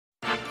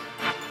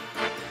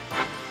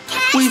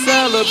We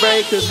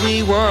celebrate cause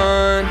we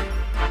won.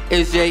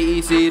 It's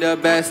J.E.T the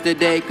best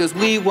today cause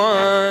we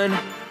won.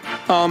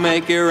 I'll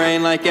make it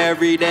rain like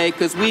every day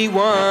cause we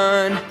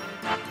won.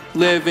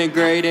 Living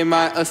great in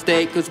my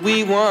estate cause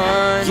we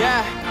won.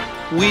 Yeah,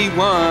 we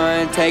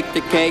won. Take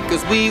the cake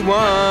cause we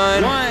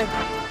won.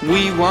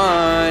 We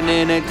won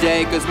in a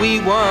J cause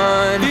we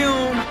won.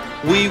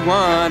 We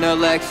won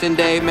election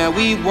day, man,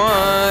 we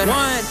won.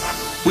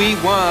 We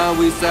won,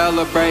 we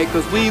celebrate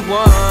cause we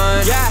won.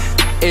 Yeah,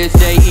 it's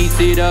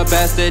J.E.T the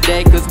best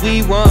today cause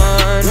we won.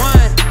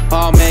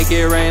 I'll make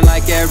it rain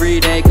like every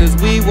day cause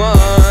we won.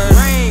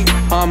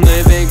 I'm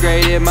living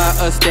great in my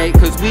estate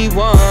cause we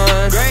won.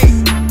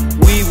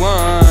 We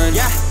won.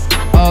 Yeah.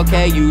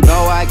 Okay, you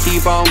know I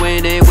keep on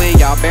winning when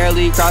y'all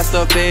barely cross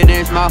the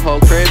finish. My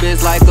whole crib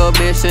is like a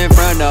mission,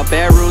 from the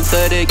bedroom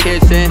to the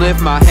kitchen.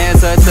 Lift my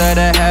hands up to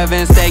the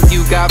heavens, thank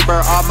you God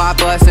for all my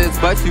blessings.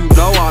 But you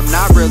know I'm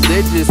not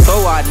religious,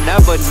 so I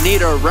never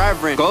need a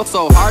reverend. Go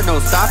so hard, no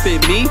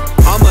stopping me.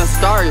 I'm a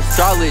star,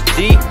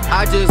 astrology.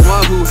 I just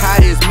want who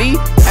hot is me.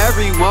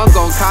 Everyone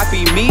gon'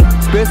 copy me.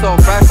 Spit so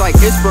fresh like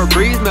it's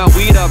Febreze, man,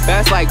 we the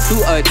best like to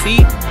a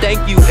T.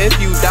 Thank you if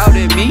you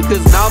doubted me,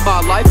 cause now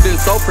my life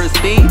is so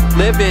pristine.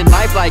 Living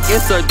life like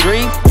it's a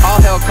dream.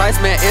 All hail Christ,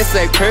 man, it's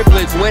a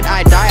privilege. When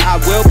I die, I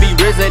will be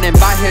risen, and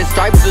by his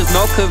stripes there's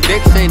no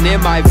conviction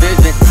in my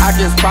vision. I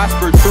just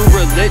prosper true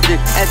religion.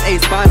 As a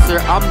sponsor,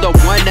 I'm the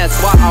one, that's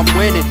why I'm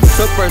winning.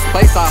 Took first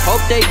place, I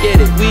hope they get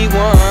it. We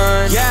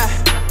won. Yeah,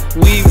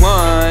 we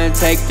won.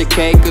 Take the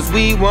cake cause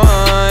we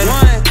won.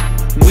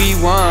 We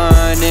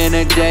won in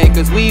a J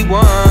cause we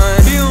won.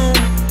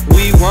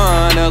 We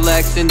won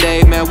election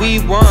day, man, we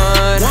won.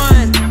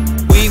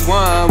 We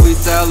won, we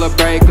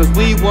celebrate cause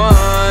we won.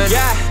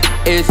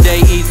 Yeah, it's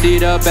J.E.T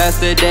the best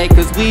today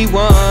cause we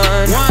won.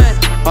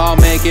 I'll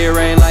make it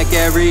rain like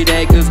every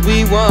day cause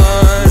we won.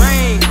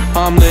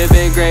 I'm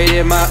living great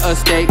in my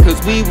estate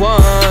cause we won.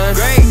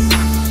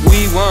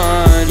 We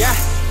won. Yeah.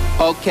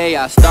 Okay,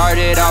 I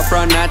started off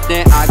from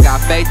nothing. I got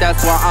faith,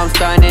 that's why I'm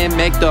stunning.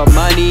 Make the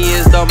money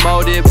is the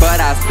motive,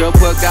 but I still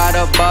put God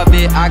above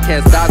it. I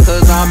can't stop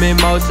cause I'm in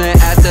motion.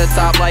 At the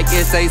top like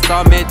it's a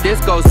summit.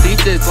 This goes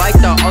deep just like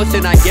the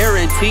ocean. I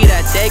guarantee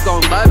that they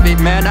gon' love it.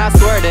 Man, I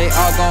swear they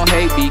all gon'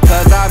 hate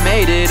because I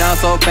made it, I'm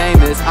so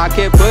famous. I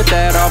can put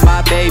that on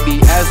my baby.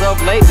 As of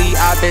lately,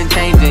 I've been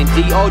changing.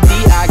 G.O.D,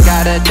 I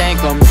gotta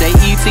thank them.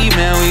 J.E.T,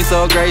 man, we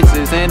so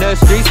gracious. In the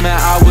streets, man,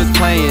 I was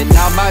playing.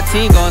 Now my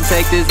team gon'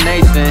 take this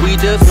nation. We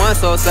just won,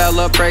 so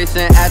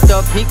celebration at the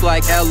peak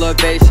like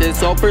elevation.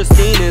 So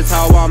pristine is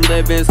how I'm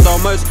living. So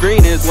much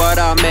green is what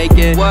I'm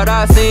making. What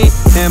I see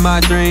in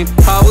my dream,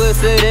 I was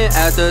sitting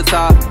at the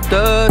top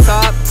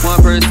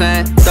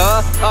 1%,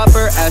 the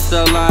upper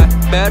echelon.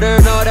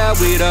 Better know that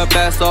we the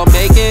best, so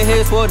making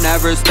hits will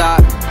never stop.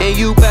 And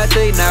you bet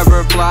they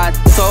never flop.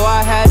 So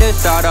I had to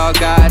shout out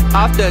God.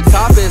 Off the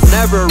top it's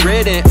never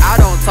written. I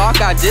don't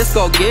talk, I just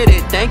go get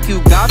it. Thank you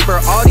God for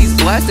all these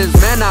blessings.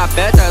 Man, I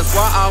bet that's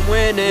why I'm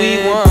winning.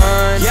 We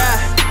won. Yeah,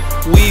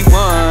 we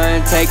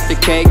won. Take the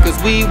cake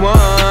cause we won.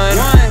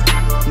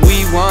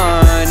 We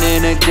won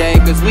in a J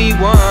cause we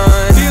won.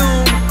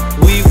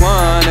 We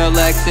won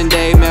election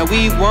day, man,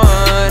 we won.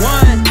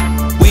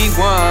 We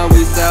won,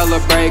 we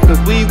celebrate cause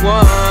we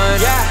won.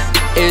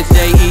 Yeah, it's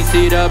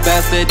J.E.T the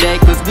best today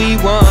cause we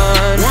won.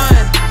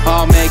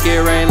 I'll make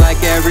it rain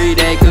like every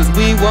day cause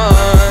we won.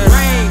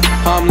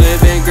 I'm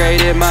living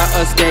great in my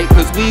estate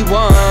cause we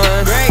won.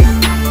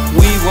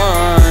 We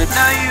won.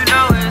 Now you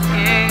know it's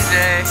King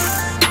J.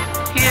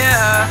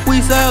 Yeah,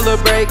 we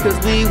celebrate cause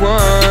we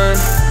won.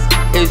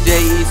 It's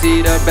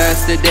J.E.T the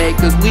best today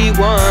cause we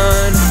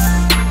won.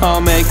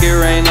 I'll make it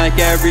rain like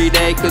every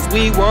day cause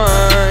we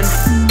won.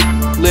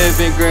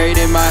 Living great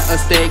in my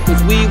estate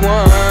cause we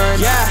won.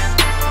 Yeah,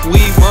 we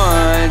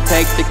won.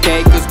 Take the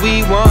cake cause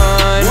we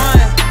won.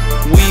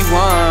 We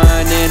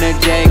won in a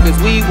J cause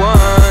we won.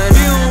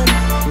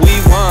 We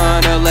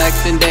won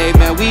election day,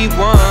 man, we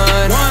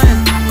won.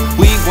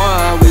 We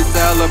won, we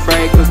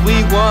celebrate cause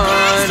we won.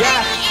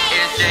 Yeah,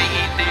 it's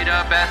J.E.T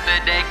the best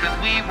today cause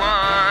we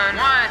won.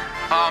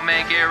 I'll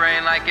make it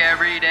rain like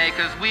every day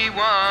cause we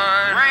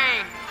won.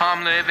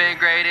 I'm living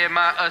great in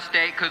my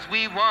estate cause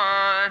we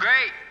won.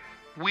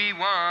 We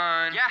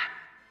won. Yeah.